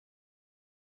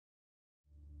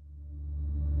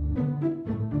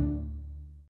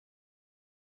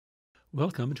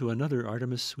Welcome to another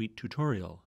ArtemiS Suite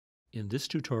tutorial. In this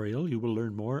tutorial, you will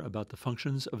learn more about the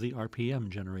functions of the RPM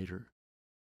generator.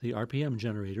 The RPM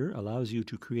generator allows you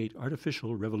to create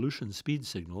artificial revolution speed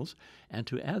signals and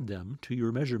to add them to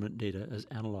your measurement data as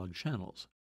analog channels.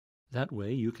 That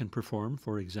way, you can perform,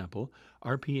 for example,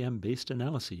 RPM-based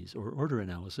analyses or order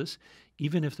analysis,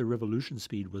 even if the revolution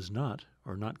speed was not,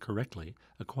 or not correctly,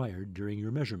 acquired during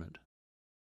your measurement.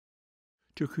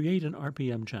 To create an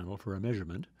RPM channel for a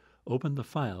measurement, open the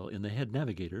file in the head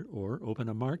navigator or open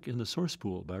a mark in the source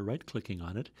pool by right-clicking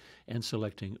on it and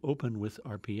selecting Open with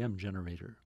RPM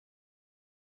Generator.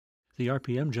 The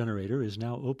RPM generator is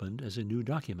now opened as a new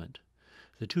document.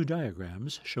 The two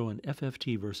diagrams show an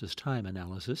FFT versus time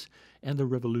analysis and the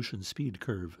revolution speed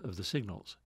curve of the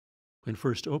signals. When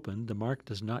first opened, the mark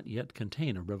does not yet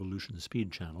contain a revolution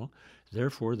speed channel,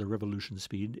 therefore the revolution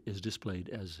speed is displayed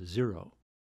as 0.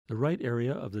 The right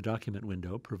area of the document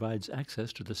window provides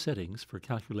access to the settings for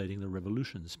calculating the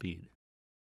revolution speed.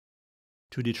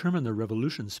 To determine the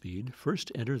revolution speed,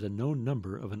 first enter the known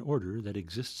number of an order that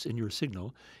exists in your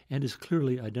signal and is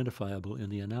clearly identifiable in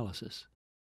the analysis.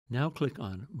 Now click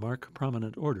on Mark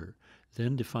Prominent Order,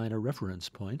 then define a reference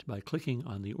point by clicking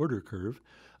on the order curve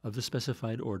of the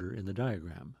specified order in the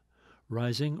diagram.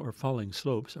 Rising or falling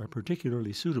slopes are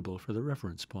particularly suitable for the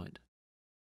reference point.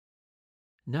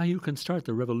 Now you can start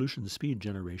the revolution speed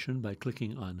generation by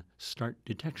clicking on Start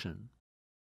Detection.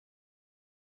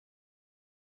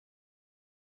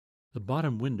 The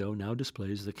bottom window now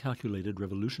displays the calculated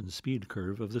revolution speed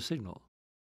curve of the signal.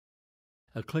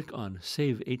 A click on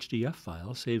Save HDF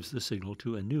File saves the signal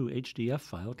to a new HDF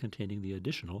file containing the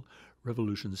additional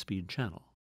revolution speed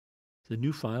channel. The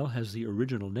new file has the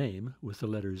original name with the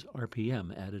letters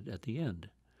RPM added at the end.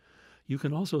 You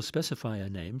can also specify a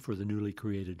name for the newly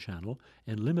created channel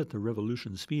and limit the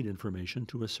revolution speed information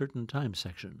to a certain time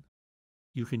section.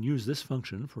 You can use this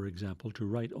function, for example, to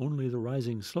write only the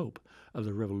rising slope of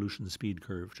the revolution speed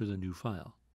curve to the new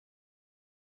file.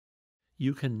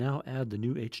 You can now add the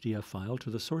new HDF file to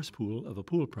the source pool of a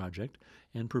pool project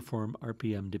and perform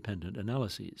RPM-dependent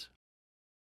analyses.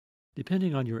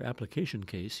 Depending on your application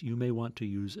case, you may want to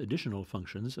use additional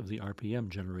functions of the RPM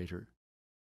generator.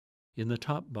 In the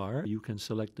top bar, you can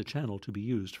select the channel to be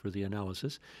used for the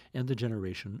analysis and the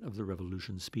generation of the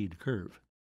revolution speed curve.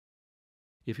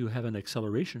 If you have an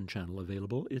acceleration channel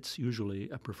available, it's usually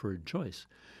a preferred choice,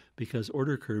 because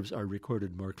order curves are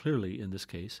recorded more clearly in this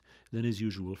case than is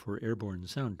usual for airborne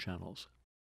sound channels.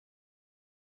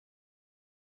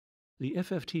 The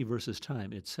FFT versus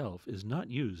time itself is not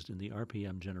used in the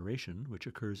RPM generation, which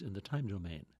occurs in the time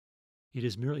domain. It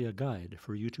is merely a guide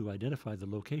for you to identify the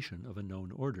location of a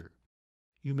known order.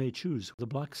 You may choose the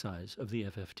block size of the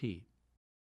FFT.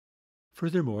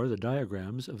 Furthermore, the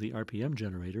diagrams of the RPM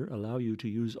generator allow you to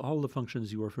use all the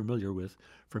functions you are familiar with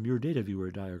from your data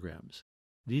viewer diagrams.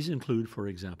 These include, for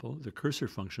example, the cursor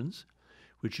functions,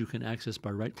 which you can access by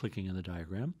right-clicking in the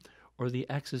diagram, or the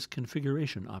axis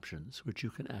configuration options, which you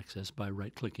can access by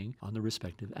right-clicking on the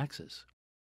respective axis.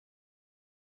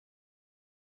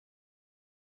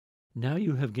 Now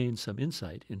you have gained some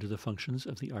insight into the functions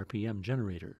of the RPM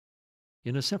generator.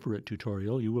 In a separate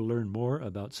tutorial, you will learn more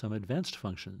about some advanced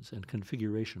functions and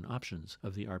configuration options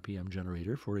of the RPM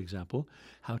generator, for example,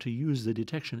 how to use the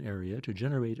detection area to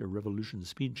generate a revolution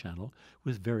speed channel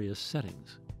with various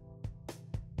settings.